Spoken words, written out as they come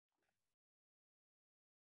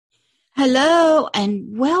Hello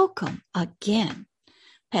and welcome again.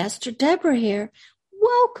 Pastor Deborah here.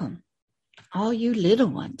 Welcome, all you little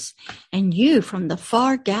ones, and you from the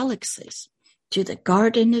far galaxies to the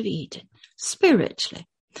Garden of Eden, spiritually.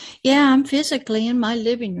 Yeah, I'm physically in my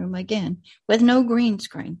living room again with no green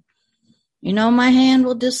screen. You know, my hand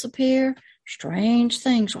will disappear. Strange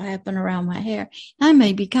things will happen around my hair. I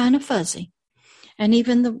may be kind of fuzzy. And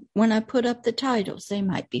even when I put up the titles, they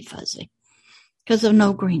might be fuzzy because of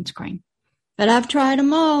no green screen. But I've tried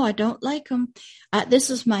them all. I don't like them.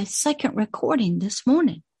 This is my second recording this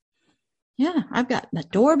morning. Yeah, I've got the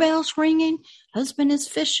doorbells ringing. Husband is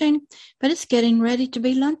fishing, but it's getting ready to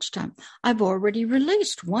be lunchtime. I've already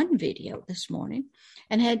released one video this morning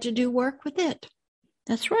and had to do work with it.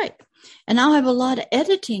 That's right. And I'll have a lot of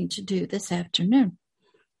editing to do this afternoon.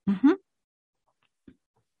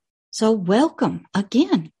 So welcome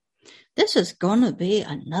again. This is going to be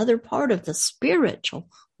another part of the Spiritual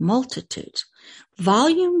Multitudes,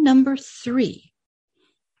 volume number 3.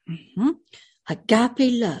 Agape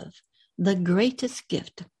love, the greatest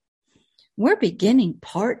gift. We're beginning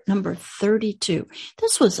part number 32.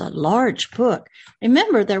 This was a large book.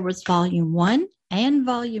 Remember, there was volume 1 and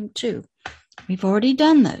volume 2. We've already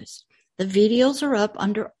done those. The videos are up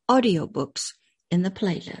under audiobooks in the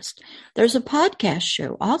playlist. There's a podcast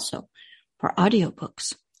show also for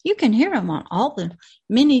audiobooks. You can hear them on all the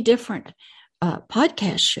many different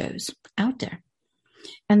podcast shows out there.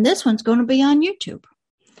 And this one's going to be on YouTube,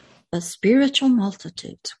 The Spiritual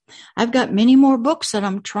Multitudes. I've got many more books that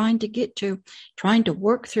I'm trying to get to, trying to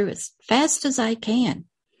work through as fast as I can.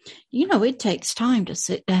 You know, it takes time to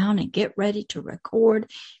sit down and get ready to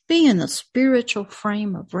record, be in the spiritual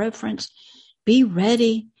frame of reference, be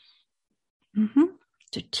ready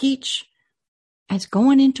to teach as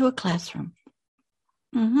going into a classroom.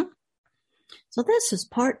 So this is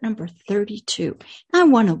part number 32. I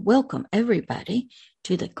want to welcome everybody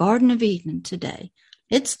to the Garden of Eden today.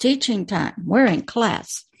 It's teaching time. We're in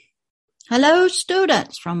class. Hello,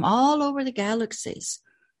 students from all over the galaxies.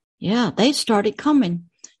 Yeah, they started coming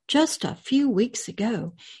just a few weeks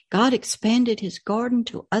ago. God expanded his garden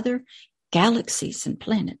to other galaxies and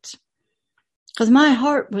planets. Because my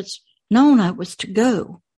heart was known I was to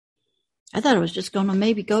go. I thought I was just going to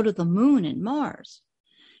maybe go to the moon and Mars.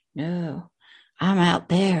 No, I'm out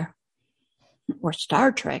there where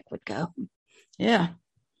Star Trek would go. Yeah,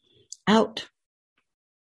 out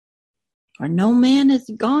where no man has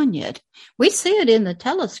gone yet. We see it in the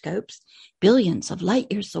telescopes, billions of light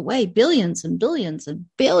years away, billions and billions and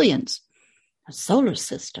billions of solar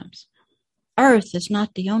systems. Earth is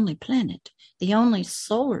not the only planet, the only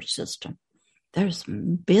solar system. There's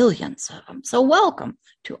billions of them. So welcome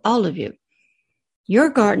to all of you. Your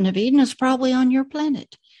Garden of Eden is probably on your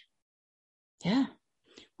planet. Yeah.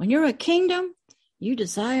 When you're a kingdom, you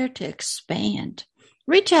desire to expand,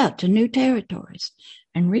 reach out to new territories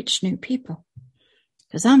and reach new people.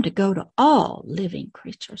 Because I'm to go to all living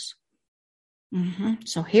creatures.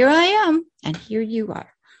 So here I am and here you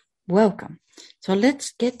are. Welcome. So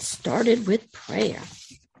let's get started with prayer.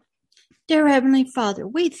 Dear Heavenly Father,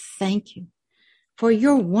 we thank you for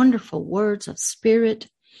your wonderful words of spirit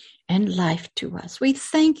and life to us. We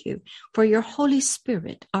thank you for your Holy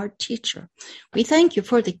Spirit, our teacher. We thank you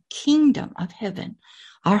for the kingdom of heaven,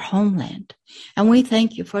 our homeland. And we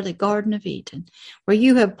thank you for the Garden of Eden, where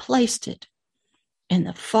you have placed it in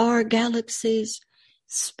the far galaxies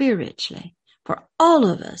spiritually for all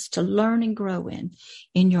of us to learn and grow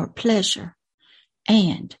in your pleasure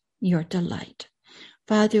and your delight.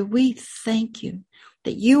 Father, we thank you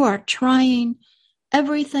that you are trying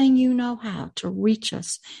everything you know how to reach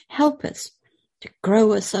us, help us to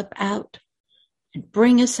grow us up out and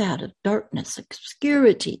bring us out of darkness,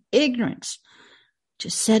 obscurity, ignorance, to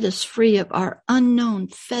set us free of our unknown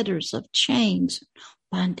fetters of chains,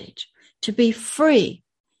 bondage, to be free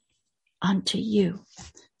unto you.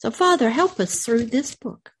 So, Father, help us through this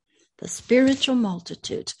book, The Spiritual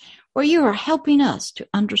Multitudes, where you are helping us to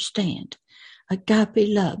understand agape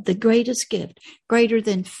love, the greatest gift, greater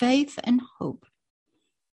than faith and hope.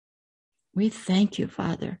 We thank you,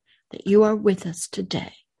 Father, that you are with us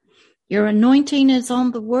today. Your anointing is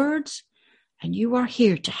on the words, and you are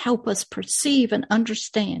here to help us perceive and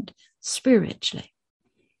understand spiritually.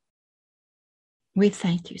 We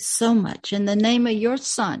thank you so much in the name of your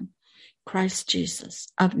Son, Christ Jesus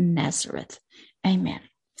of Nazareth. Amen.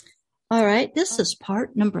 All right, this is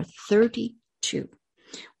part number 32.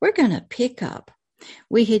 We're going to pick up.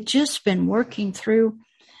 We had just been working through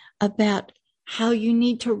about how you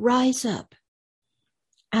need to rise up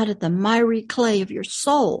out of the miry clay of your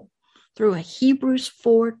soul through a Hebrews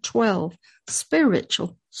 4:12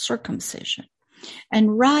 spiritual circumcision.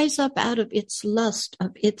 and rise up out of its lust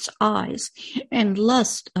of its eyes and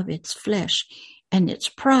lust of its flesh and its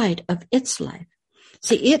pride of its life.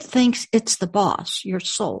 See, it thinks it's the boss, your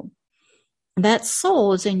soul. That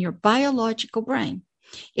soul is in your biological brain.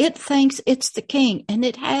 It thinks it's the king, and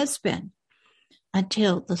it has been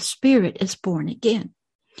until the Spirit is born again.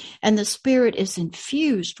 And the Spirit is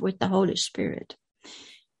infused with the Holy Spirit.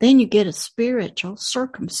 Then you get a spiritual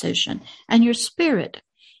circumcision, and your spirit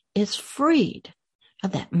is freed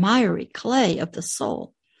of that miry clay of the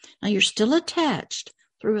soul. Now you're still attached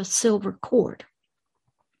through a silver cord,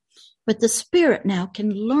 but the spirit now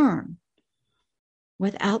can learn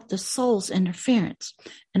without the soul's interference.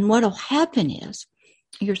 And what will happen is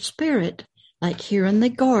your spirit, like here in the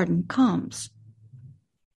garden, comes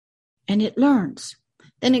and it learns.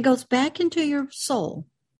 Then it goes back into your soul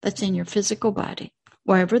that's in your physical body,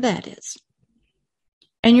 wherever that is.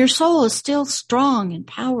 And your soul is still strong and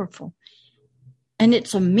powerful. And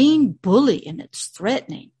it's a mean bully, and it's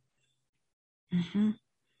threatening.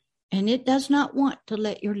 And it does not want to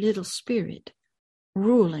let your little spirit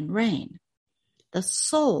rule and reign. The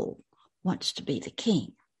soul wants to be the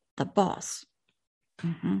king, the boss.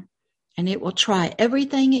 And it will try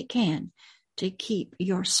everything it can to keep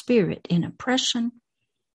your spirit in oppression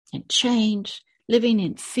and change, living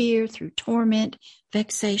in fear through torment,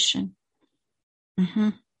 vexation.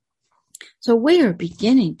 So we are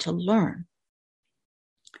beginning to learn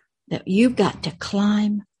that you've got to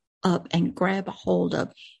climb up and grab a hold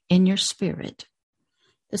of in your spirit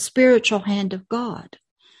the spiritual hand of God,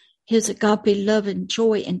 his agape love and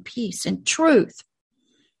joy and peace and truth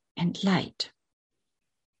and light.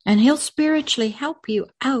 And he'll spiritually help you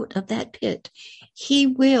out of that pit. He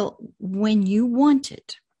will, when you want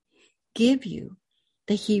it, give you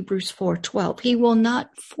the Hebrews 4:12. He will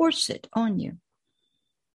not force it on you.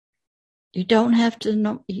 You don't have to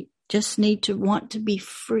know, you just need to want to be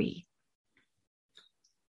free.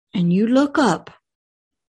 And you look up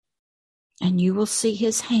and you will see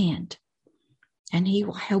his hand, and he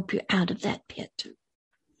will help you out of that pit.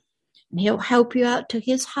 And he'll help you out to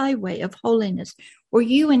his highway of holiness, where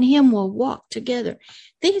you and him will walk together.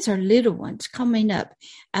 These are little ones coming up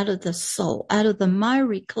out of the soul, out of the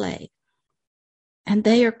miry clay, and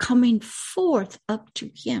they are coming forth up to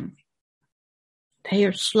him. They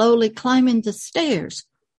are slowly climbing the stairs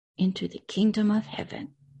into the kingdom of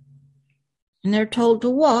heaven. And they're told to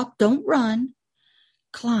walk, don't run,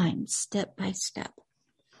 climb step by step.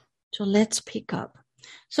 So let's pick up.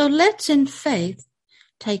 So let's in faith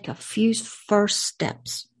take a few first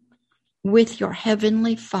steps with your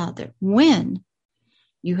heavenly Father when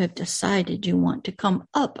you have decided you want to come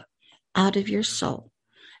up out of your soul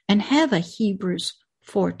and have a Hebrews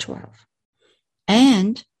 4:12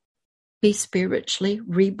 and be spiritually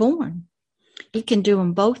reborn. He can do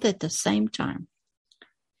them both at the same time.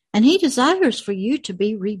 And he desires for you to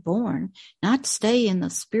be reborn, not stay in the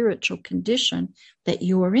spiritual condition that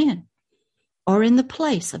you are in, or in the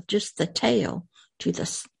place of just the tail to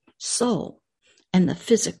the soul and the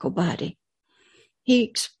physical body.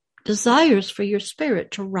 He desires for your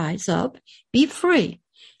spirit to rise up, be free,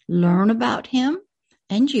 learn about him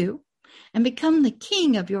and you, and become the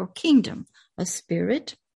king of your kingdom of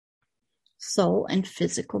spirit, soul, and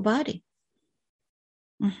physical body.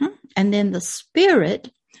 And then the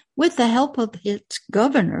Spirit, with the help of its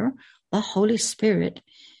governor, the Holy Spirit,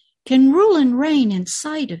 can rule and reign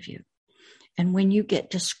inside of you. And when you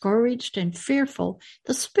get discouraged and fearful,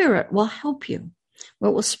 the Spirit will help you.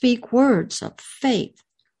 It will speak words of faith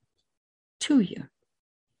to you.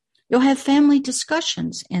 You'll have family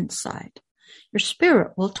discussions inside. Your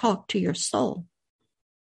spirit will talk to your soul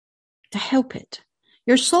to help it.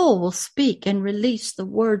 Your soul will speak and release the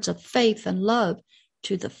words of faith and love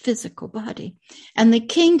to the physical body. And the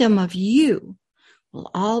kingdom of you will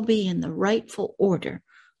all be in the rightful order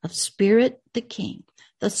of spirit, the king,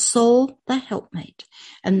 the soul, the helpmate,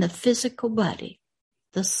 and the physical body,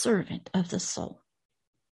 the servant of the soul.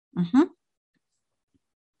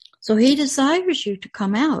 So he desires you to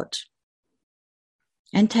come out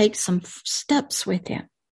and take some steps with him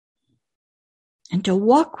and to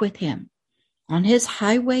walk with him on his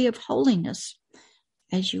highway of holiness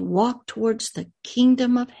as you walk towards the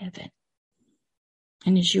kingdom of heaven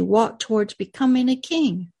and as you walk towards becoming a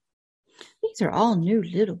king. These are all new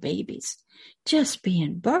little babies just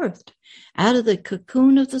being birthed out of the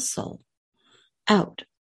cocoon of the soul, out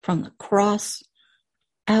from the cross,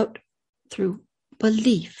 out through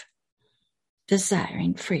belief,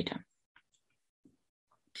 desiring freedom.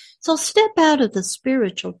 So step out of the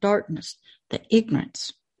spiritual darkness, the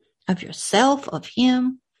ignorance of yourself, of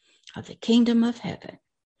him, of the kingdom of heaven,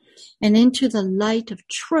 and into the light of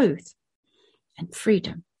truth and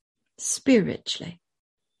freedom spiritually.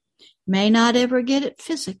 May not ever get it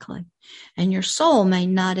physically, and your soul may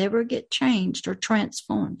not ever get changed or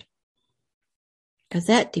transformed, because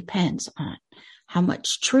that depends on how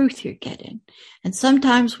much truth you're getting. And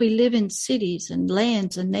sometimes we live in cities and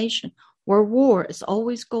lands and nations where war is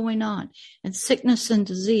always going on, and sickness and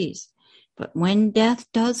disease. But when death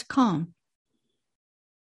does come,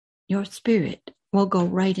 your spirit will go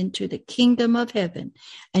right into the kingdom of heaven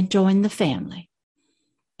and join the family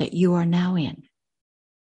that you are now in.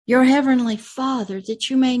 Your heavenly Father, that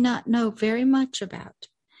you may not know very much about,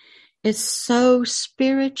 is so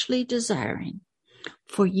spiritually desiring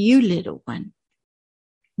for you, little one,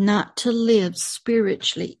 not to live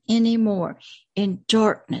spiritually anymore in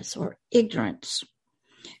darkness or ignorance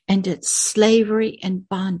and its slavery and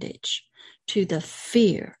bondage to the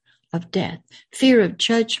fear of death, fear of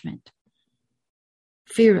judgment,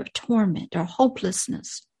 fear of torment or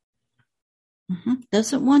hopelessness.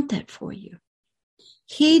 Doesn't want that for you.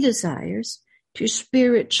 He desires to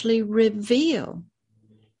spiritually reveal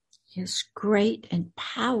his great and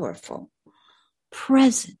powerful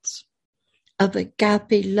presence of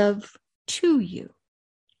agape love to you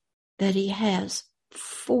that he has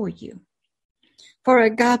for you. For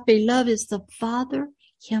agape love is the Father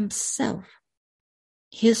himself,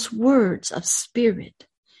 his words of spirit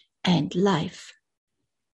and life.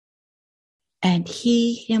 And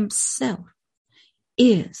he himself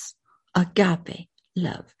is agape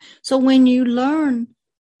love. So when you learn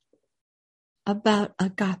about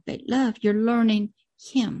agape love, you're learning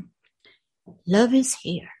him. Love is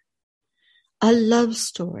here. A love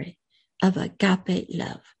story of agape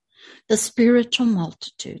love. The spiritual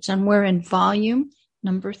multitudes. And we're in volume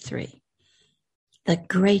number 3. The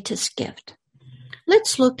greatest gift.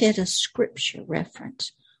 Let's look at a scripture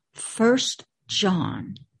reference. 1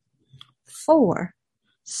 John 4,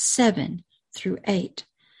 7 through 8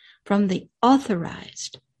 from the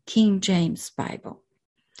Authorized King James Bible.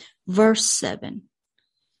 Verse 7.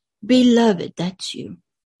 Beloved, that's you.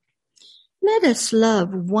 Let us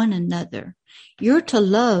love one another. You're to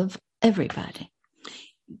love everybody.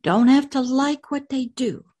 You don't have to like what they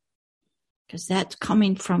do, because that's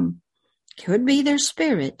coming from, could be their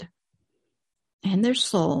spirit and their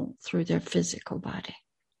soul through their physical body.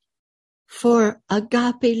 For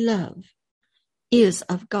agape love is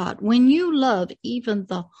of God. When you love even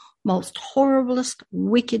the most horriblest,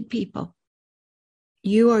 wicked people,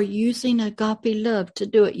 you are using agape love to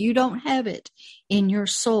do it. You don't have it in your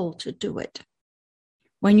soul to do it.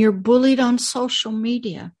 When you're bullied on social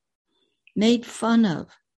media, made fun of,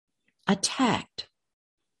 attacked,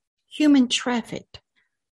 human trafficked,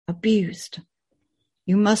 abused,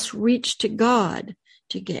 you must reach to God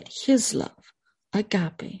to get his love,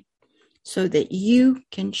 agape, so that you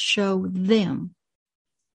can show them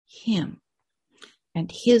him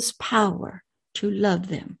and his power to love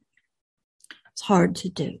them. It's hard to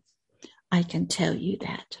do. I can tell you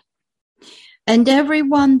that. And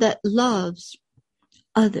everyone that loves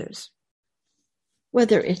others,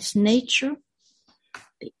 whether it's nature,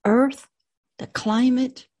 the earth, the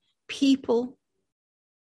climate, people,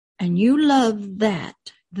 and you love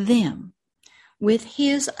them with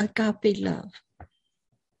his agape love,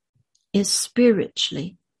 is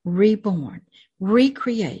spiritually reborn,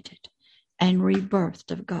 recreated, and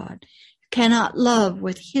rebirthed of God. You cannot love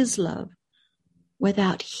with his love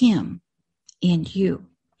without him in you.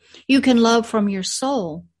 You can love from your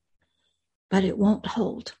soul, but it won't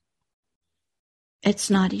hold. It's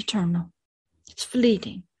not eternal. It's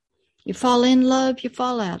fleeting. You fall in love, you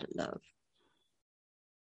fall out of love.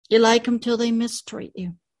 You like them till they mistreat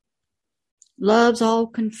you. Love's all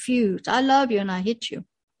confused. I love you and I hit you.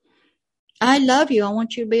 I love you. I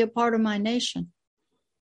want you to be a part of my nation.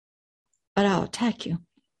 But I'll attack you.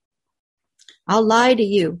 I'll lie to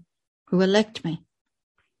you who elect me.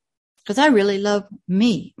 Because I really love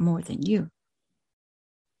me more than you.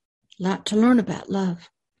 A lot to learn about love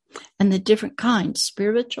and the different kinds,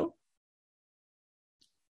 spiritual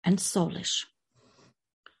and soulish.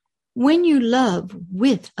 When you love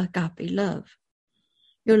with agape love,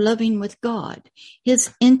 you're loving with God,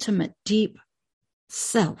 his intimate, deep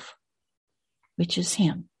self, which is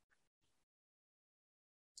him.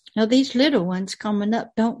 Now, these little ones coming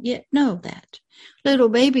up don't yet know that. Little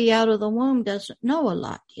baby out of the womb doesn't know a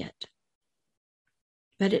lot yet.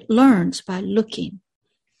 But it learns by looking,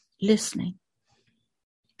 listening,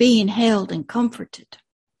 being held and comforted.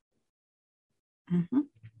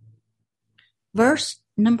 Verse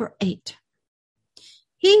number 8.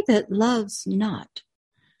 He that loves not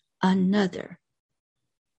another,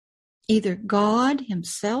 either God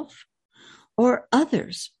himself or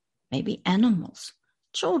others, maybe animals,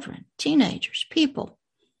 children, teenagers, people,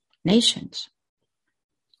 nations,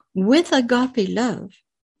 with agape love,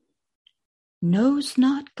 knows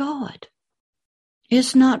not God,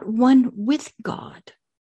 is not one with God,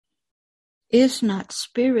 is not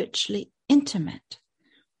spiritually intimate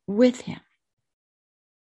with him.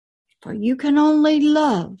 For you can only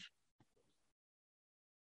love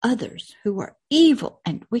others who are evil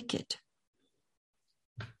and wicked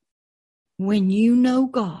when you know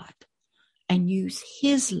God and use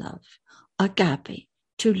his love, agape,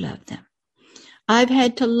 to love them. I've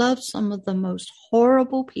had to love some of the most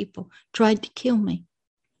horrible people, tried to kill me,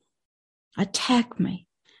 attack me,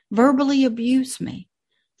 verbally abuse me,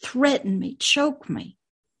 threaten me, choke me,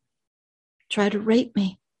 try to rape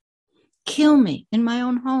me, kill me in my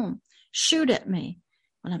own home, shoot at me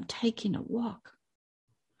when I'm taking a walk.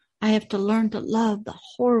 I have to learn to love the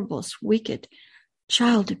horrible, wicked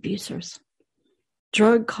child abusers,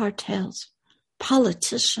 drug cartels,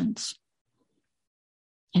 politicians,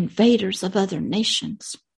 invaders of other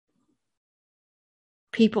nations,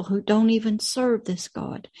 people who don't even serve this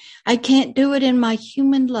God. I can't do it in my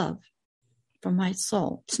human love for my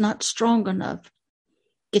soul. It's not strong enough.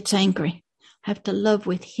 Gets angry. I have to love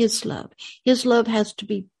with his love. His love has to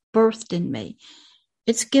be birthed in me.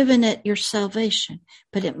 It's given at your salvation,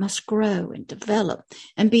 but it must grow and develop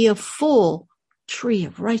and be a full tree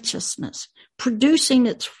of righteousness, producing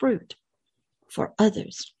its fruit for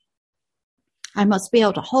others. I must be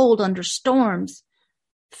able to hold under storms,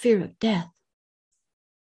 fear of death,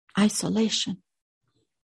 isolation,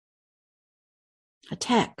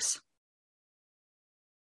 attacks.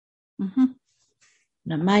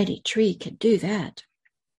 The mighty tree could do that.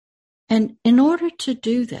 And in order to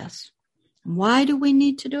do this, why do we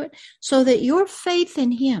need to do it? So that your faith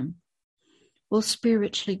in him will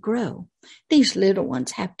spiritually grow. These little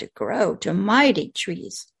ones have to grow to mighty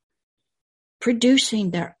trees, producing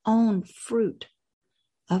their own fruit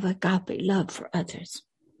of agape love for others.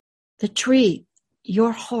 The tree,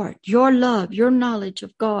 your heart, your love, your knowledge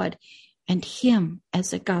of God and him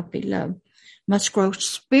as agape love must grow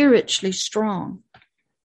spiritually strong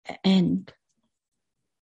and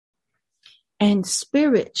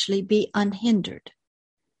spiritually be unhindered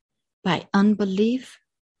by unbelief,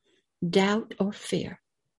 doubt, or fear.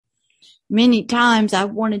 Many times I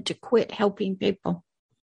wanted to quit helping people,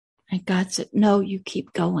 and God said, no, you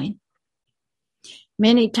keep going.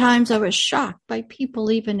 Many times I was shocked by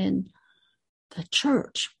people even in the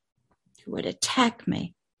church who would attack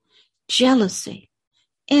me, jealousy,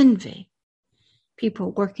 envy,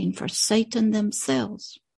 people working for Satan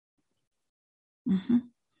themselves,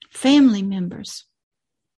 family members,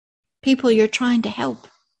 people you're trying to help.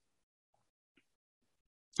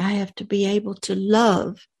 I have to be able to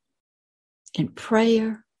love in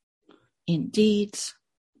prayer, in deeds,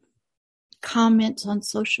 comments on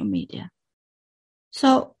social media.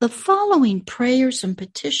 So the following prayers and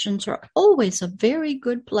petitions are always a very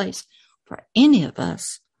good place for any of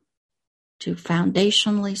us to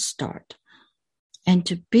foundationally start and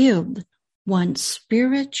to build one's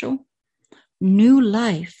spiritual new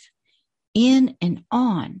life in and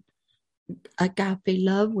on agape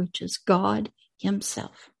love, which is God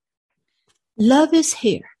himself. Love is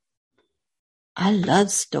here. I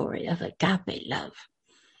love story of agape love.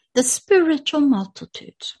 The Spiritual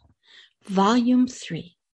Multitudes, Volume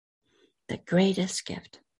 3, The Greatest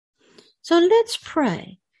Gift. So let's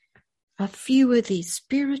pray a few of these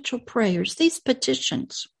spiritual prayers, these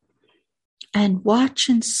petitions, and watch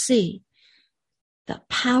and see the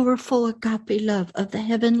powerful agape love of the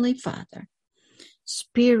Heavenly Father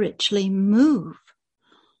spiritually move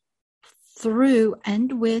through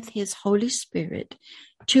and with his Holy Spirit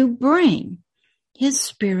to bring his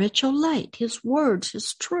spiritual light, his words,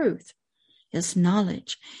 his truth, his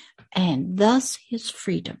knowledge, and thus his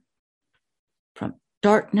freedom from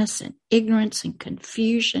darkness and ignorance and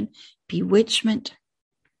confusion, bewitchment,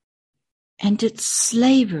 and its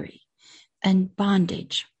slavery and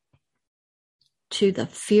bondage to the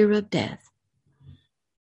fear of death.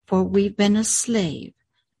 For we've been a slave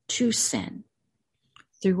to sin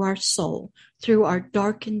through our soul, through our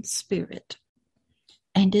darkened spirit,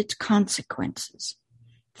 and its consequences,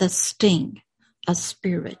 the sting of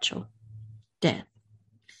spiritual death.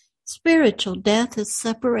 Spiritual death is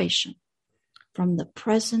separation from the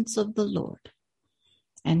presence of the Lord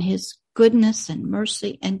and his goodness and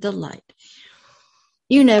mercy and delight.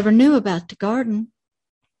 You never knew about the garden.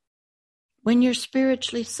 When you're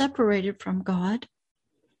spiritually separated from God,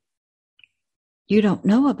 you don't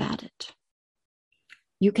know about it.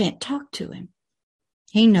 You can't talk to him.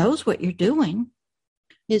 He knows what you're doing.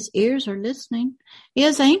 His ears are listening. He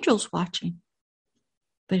has angels watching.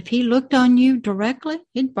 But if he looked on you directly,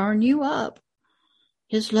 he'd burn you up.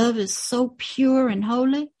 His love is so pure and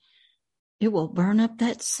holy, it will burn up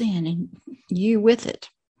that sin and you with it.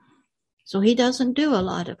 So he doesn't do a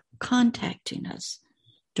lot of contacting us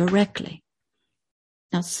directly.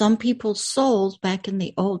 Now, some people's souls back in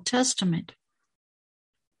the Old Testament,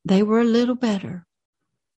 they were a little better,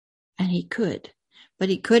 and he could. But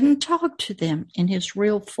he couldn't talk to them in his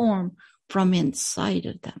real form from inside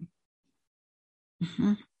of them.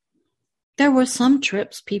 There were some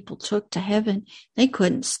trips people took to heaven. They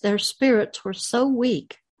couldn't. Their spirits were so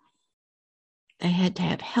weak. They had to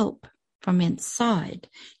have help from inside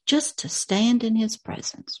just to stand in his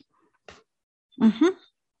presence.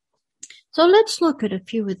 So let's look at a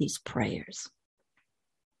few of these prayers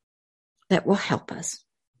that will help us.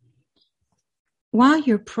 While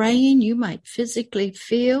you're praying, you might physically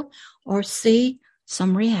feel or see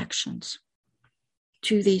some reactions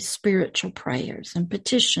to these spiritual prayers and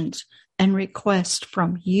petitions and requests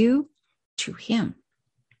from you to him.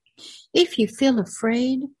 If you feel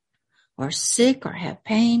afraid or sick or have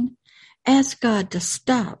pain, ask God to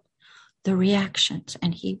stop the reactions,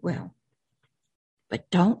 and he will. But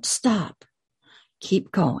don't stop.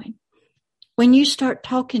 Keep going. When you start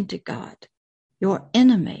talking to God, your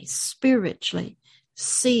enemy spiritually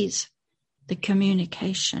sees the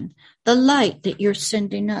communication, the light that you're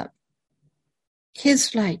sending up,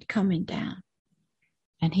 his light coming down,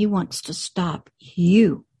 and he wants to stop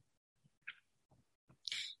you.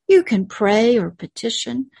 You can pray or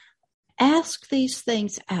petition. Ask these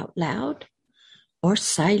things out loud or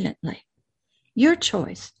silently. Your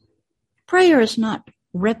choice. Prayer is not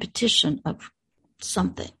repetition of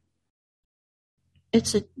something.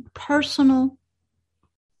 It's a personal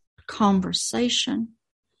conversation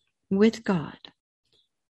with God.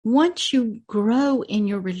 Once you grow in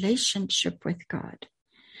your relationship with God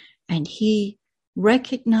and he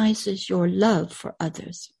recognizes your love for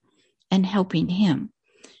others and helping him,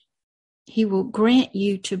 he will grant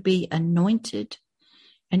you to be anointed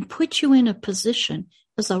and put you in a position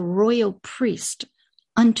as a royal priest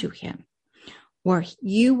unto him, where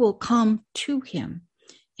you will come to him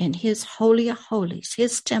in his holy of holies,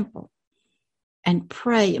 his temple, and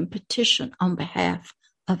pray and petition on behalf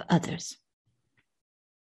of others.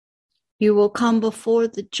 You will come before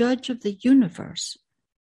the judge of the universe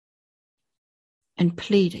and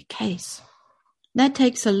plead a case. That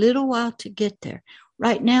takes a little while to get there.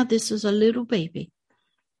 Right now, this is a little baby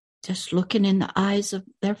just looking in the eyes of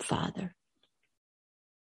their father.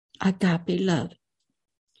 Agape love.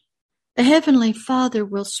 The Heavenly Father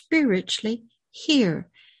will spiritually hear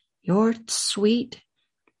your sweet,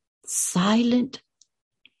 silent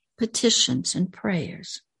petitions and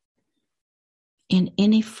prayers in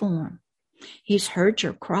any form. He's heard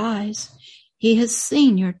your cries. He has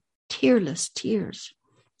seen your tearless tears.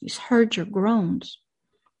 He's heard your groans,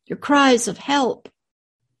 your cries of help.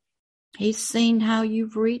 He's seen how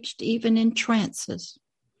you've reached even in trances.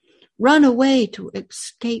 Run away to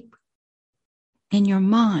escape in your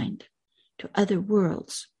mind to other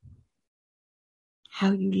worlds.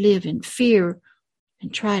 How you live in fear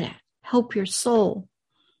and try to help your soul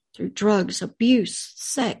through drugs, abuse,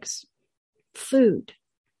 sex, food.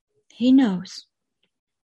 He knows.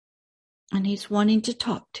 And he's wanting to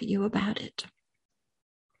talk to you about it.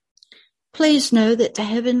 Please know that the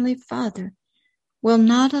Heavenly Father will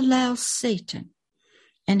not allow Satan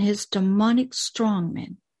and his demonic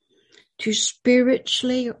strongmen to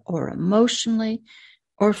spiritually or emotionally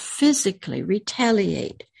or physically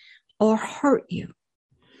retaliate or hurt you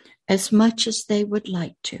as much as they would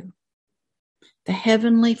like to. The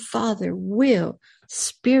Heavenly Father will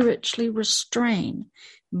spiritually restrain,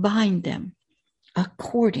 bind them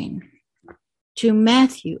according to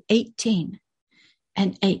Matthew 18:18,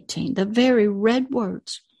 the very red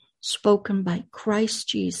words spoken by Christ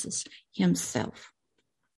Jesus himself.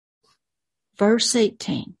 Verse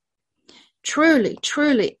 18, truly,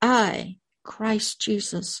 truly, I, Christ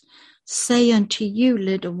Jesus, say unto you,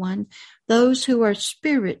 little one, those who are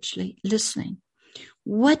spiritually listening,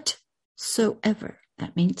 whatsoever,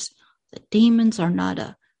 that means the demons are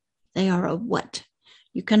not they are a what?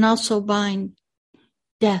 You can also bind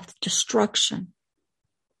death, destruction.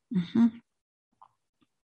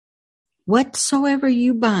 Whatsoever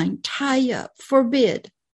you bind, tie up,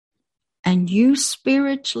 forbid, and you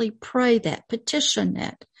spiritually pray that, petition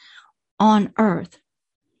that on earth,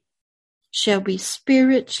 shall be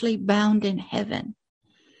spiritually bound in heaven.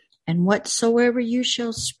 And whatsoever you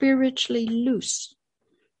shall spiritually loose,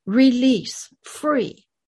 release, free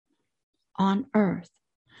on earth,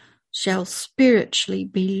 shall spiritually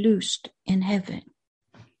be loosed in heaven.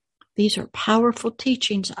 These are powerful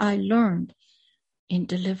teachings I learned in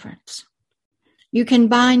deliverance. You can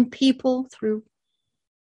bind people through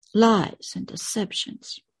lies and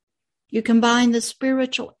deceptions. You can bind the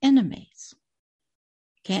spiritual enemies.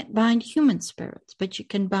 Can't bind human spirits, but you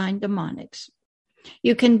can bind demonics.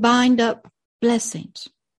 You can bind up blessings.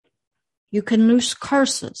 You can loose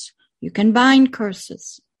curses. You can bind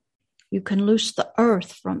curses. You can loose the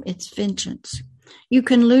earth from its vengeance. You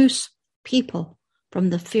can loose people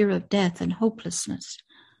from the fear of death and hopelessness,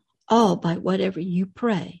 all by whatever you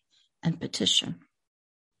pray and petition.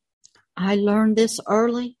 I learned this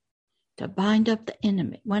early, to bind up the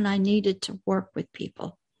enemy when I needed to work with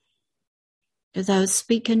people, because I was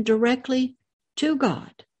speaking directly to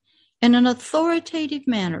God in an authoritative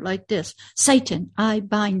manner like this. Satan, I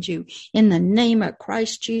bind you in the name of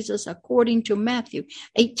Christ Jesus, according to Matthew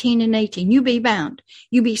 18:18. You be bound.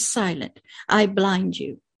 You be silent. I blind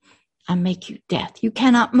you. I make you deaf. You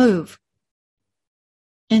cannot move.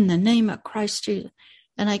 In the name of Christ Jesus.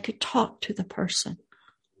 And I could talk to the person,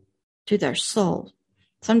 to their soul.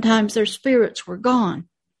 Sometimes their spirits were gone.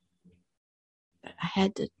 But I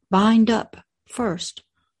had to bind up first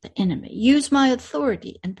the enemy. Use my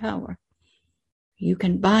authority and power. You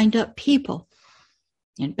can bind up people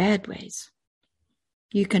in bad ways.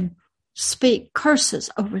 You can speak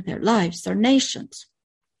curses over their lives, their nations.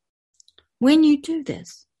 When you do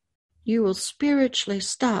this, you will spiritually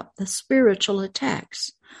stop the spiritual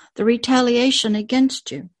attacks, the retaliation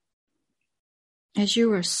against you, as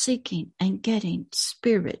you are seeking and getting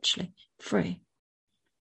spiritually free.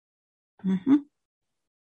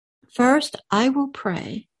 First, I will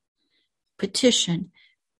pray, petition,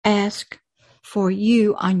 ask for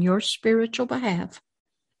you on your spiritual behalf.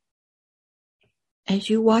 As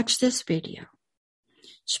you watch this video,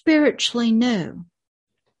 spiritually know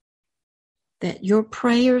that your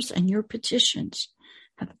prayers and your petitions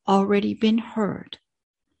have already been heard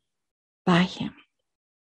by Him.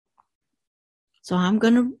 So I'm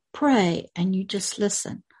going to pray and you just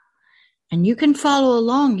listen. And you can follow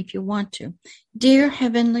along if you want to. Dear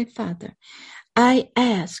Heavenly Father, I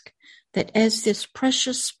ask that as this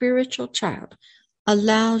precious spiritual child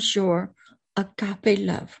allows your agape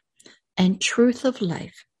love and truth of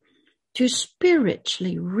life to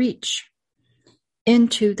spiritually reach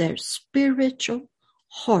into their spiritual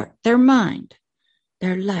heart, their mind,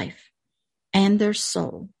 their life, and their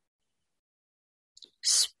soul,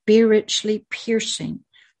 spiritually piercing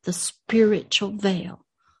the spiritual veil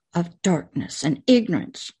of darkness and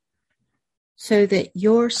ignorance, so that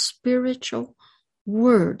your spiritual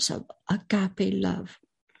words of agape love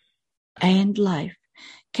and life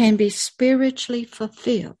can be spiritually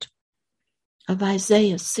fulfilled, of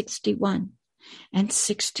Isaiah 61 and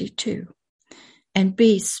 62, and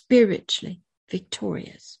be spiritually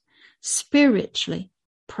victorious, spiritually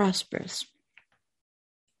prosperous.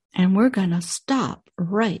 And we're going to stop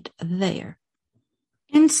right there.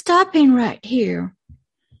 And stopping right here,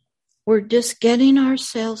 we're just getting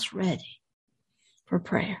ourselves ready for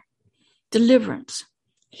prayer, deliverance,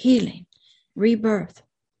 healing, rebirth.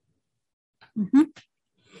 I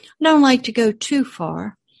don't like to go too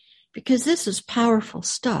far because this is powerful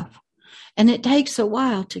stuff and it takes a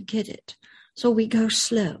while to get it. So we go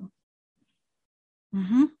slow.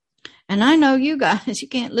 And I know you guys, you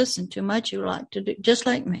can't listen too much. You like to do, just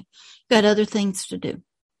like me. You got other things to do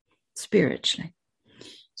spiritually.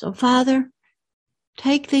 So Father,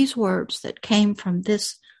 take these words that came from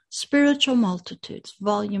this Spiritual Multitudes,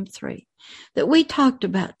 Volume 3, that we talked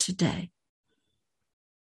about today,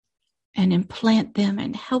 and implant them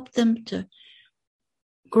and help them to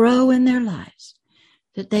grow in their lives,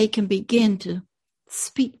 that they can begin to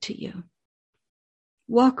speak to you,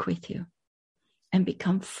 walk with you, and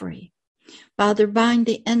become free. Father, bind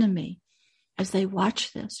the enemy as they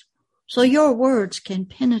watch this, so your words can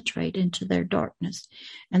penetrate into their darkness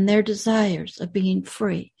and their desires of being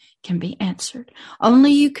free can be answered.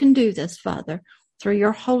 Only you can do this, Father, through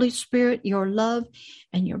your Holy Spirit, your love,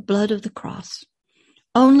 and your blood of the cross.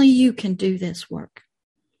 Only you can do this work.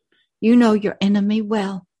 You know your enemy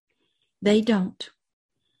well. They don't.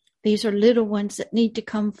 These are little ones that need to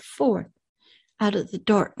come forth out of the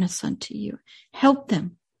darkness unto you. Help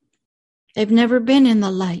them. They've never been in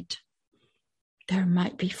the light. They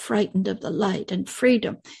might be frightened of the light and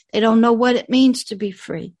freedom. They don't know what it means to be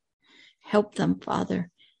free. Help them, Father.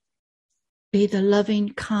 Be the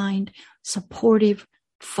loving, kind, supportive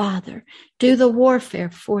Father. Do the warfare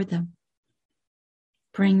for them.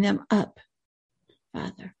 Bring them up,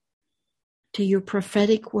 Father, to your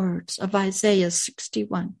prophetic words of Isaiah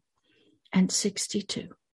 61 and 62,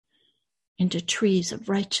 into trees of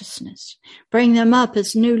righteousness. Bring them up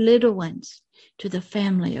as new little ones to the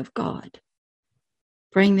family of God.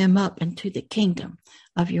 Bring them up into the kingdom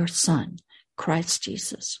of your Son, Christ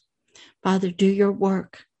Jesus. Father, do your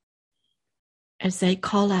work as they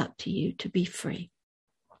call out to you to be free,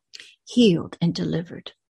 healed and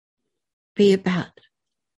delivered. Be about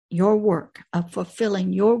your work of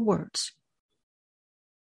fulfilling your words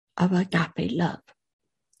of agape love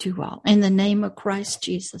to all. In the name of Christ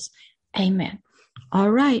Jesus, amen. All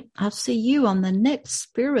right, I'll see you on the next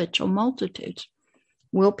Spiritual Multitudes.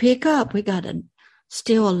 We'll pick up. We got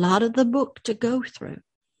still a lot of the book to go through,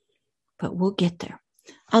 but we'll get there.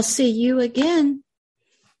 I'll see you again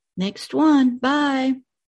next one. Bye.